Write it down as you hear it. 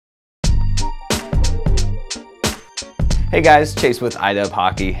Hey guys, Chase with iDub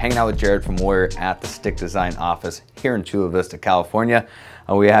Hockey, hanging out with Jared from Warrior at the Stick Design office here in Chula Vista, California.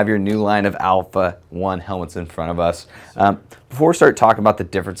 We have your new line of Alpha 1 helmets in front of us. Before we start talking about the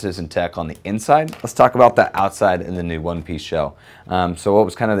differences in tech on the inside, let's talk about the outside in the new one-piece shell. So what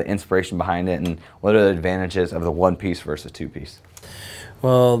was kind of the inspiration behind it, and what are the advantages of the one-piece versus two-piece?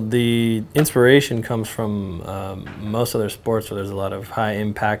 Well, the inspiration comes from most other sports where there's a lot of high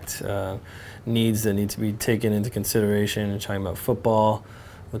impact needs that need to be taken into consideration. Talking about football,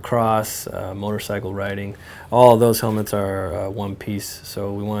 lacrosse, motorcycle riding, all of those helmets are one piece.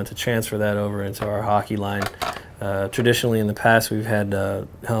 So we wanted to transfer that over into our hockey line. Traditionally in the past we've had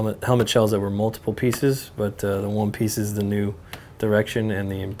helmet shells that were multiple pieces, but the one piece is the new direction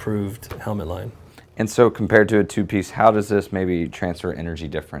and the improved helmet line. And so compared to a two-piece, how does this maybe transfer energy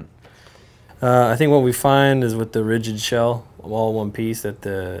different? I think what we find is with the rigid shell, all one piece, that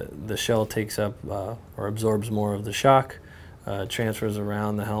the shell takes up or absorbs more of the shock, transfers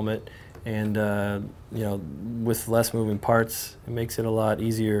around the helmet, and you know, with less moving parts, it makes it a lot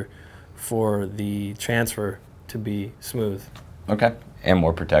easier for the transfer to be smooth. Okay, and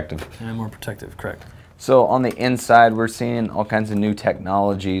more protective. And more protective, correct. So on the inside, we're seeing all kinds of new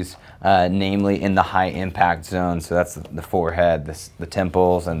technologies, namely in the high impact zone. So that's the forehead, the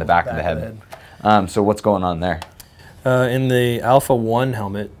temples, and the back of the head. So what's going on there? In the Alpha 1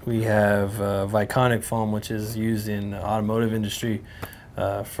 helmet, we have Viconic foam, which is used in the automotive industry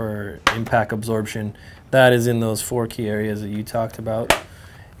for impact absorption. That is in those 4 key areas that you talked about.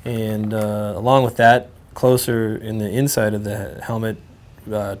 And along with that, closer in the inside of the helmet,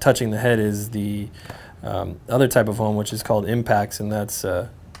 touching the head, is the other type of foam, which is called Impacts, and that's a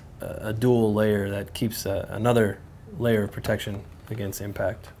dual layer that keeps another layer of protection against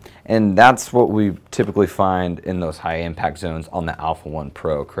impact. And that's what we typically find in those high impact zones on the Alpha 1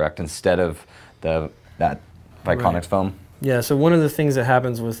 Pro, correct? Instead of that Viconic foam? Yeah, so one of the things that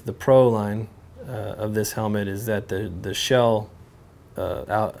happens with the Pro line of this helmet is that the shell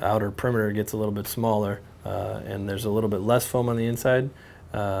outer perimeter gets a little bit smaller, and there's a little bit less foam on the inside.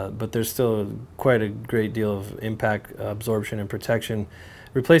 But there's still quite a great deal of impact absorption and protection.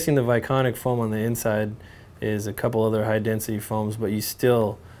 Replacing the Viconic foam on the inside is a couple other high density foams, but you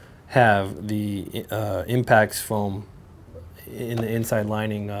still have the Impacts foam in the inside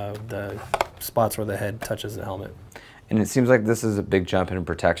lining of the spots where the head touches the helmet. And it seems like this is a big jump in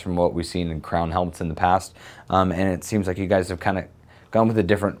protection from what we've seen in crown helmets in the past. And it seems like you guys have kind of gone with a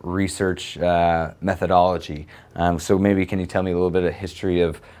different research methodology. So maybe can you tell me a little bit of history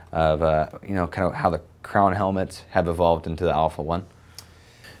of you know, kind of how the crown helmets have evolved into the Alpha 1?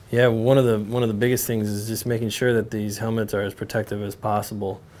 Yeah, one of the biggest things is just making sure that these helmets are as protective as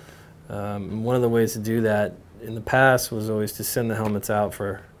possible. One of the ways to do that in the past was always to send the helmets out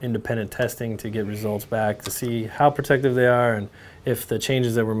for independent testing to get results back, to see how protective they are and if the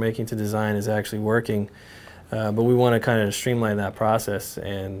changes that we're making to design is actually working. But we want to kind of streamline that process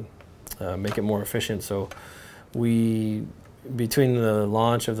and make it more efficient. So between the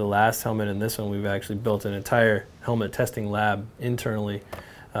launch of the last helmet and this one, we've actually built an entire helmet testing lab internally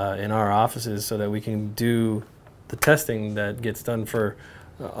in our offices so that we can do the testing that gets done for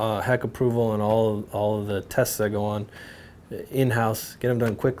HEC approval and all of the tests that go on in-house, get them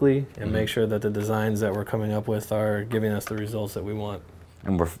done quickly, and make sure that the designs that we're coming up with are giving us the results that we want.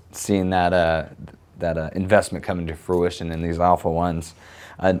 And we're seeing that investment coming to fruition in these Alpha 1s.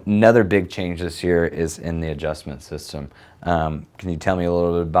 Another big change this year is in the adjustment system. Can you tell me a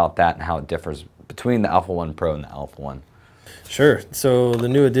little bit about that and how it differs between the Alpha 1 Pro and the Alpha 1? Sure. So the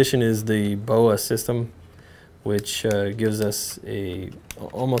new addition is the BOA system, which gives us a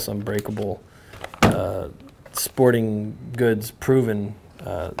almost unbreakable sporting goods proven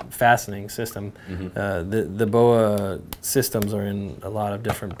fastening system. The BOA systems are in a lot of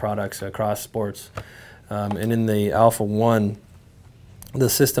different products across sports. And in the Alpha 1, the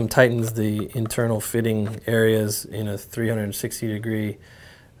system tightens the internal fitting areas in a 360-degree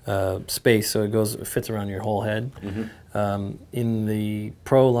space, so it fits around your whole head. In the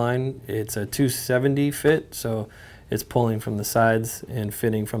Pro line, it's a 270 fit, so it's pulling from the sides and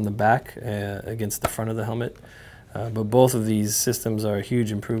fitting from the back against the front of the helmet. But both of these systems are a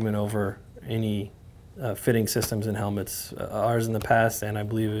huge improvement over any fitting systems in helmets, ours in the past, and I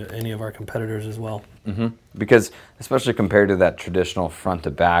believe any of our competitors as well. Because especially compared to that traditional front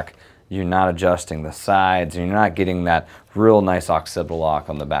to back, you're not adjusting the sides, and you're not getting that real nice occipital lock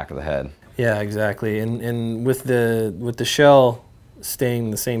on the back of the head. Yeah, exactly. And with the shell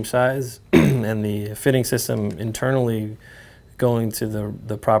staying the same size and the fitting system internally going to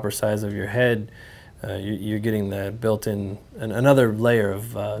the proper size of your head, you're getting the built-in another layer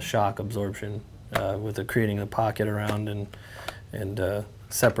of shock absorption with creating a pocket around and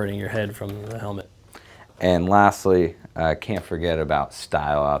separating your head from the helmet. And lastly, can't forget about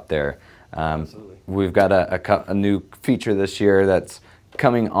style out there. Absolutely. We've got a new feature this year that's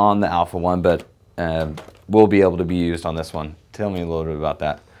coming on the Alpha One, but will be able to be used on this one. Tell me a little bit about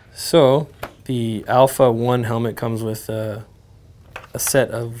that. So the Alpha One helmet comes with a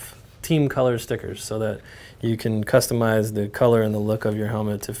set of team color stickers so that you can customize the color and the look of your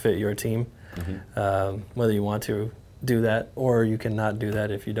helmet to fit your team. Whether you want to do that or you can not do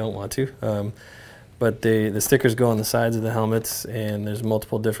that if you don't want to. But the stickers go on the sides of the helmets, and there's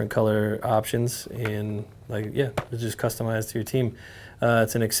multiple different color options, and it's just customized to your team.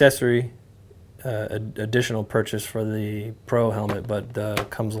 It's an accessory, additional purchase for the Pro helmet,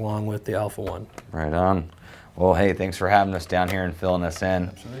 but comes along with the Alpha One. Right on. Well, hey, thanks for having us down here and filling us in.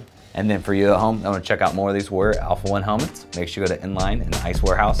 Absolutely. And then for you at home, I want to check out more of these Warrior Alpha One helmets. Make sure you go to Inline and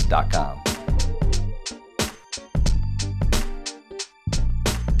IceWarehouse.com.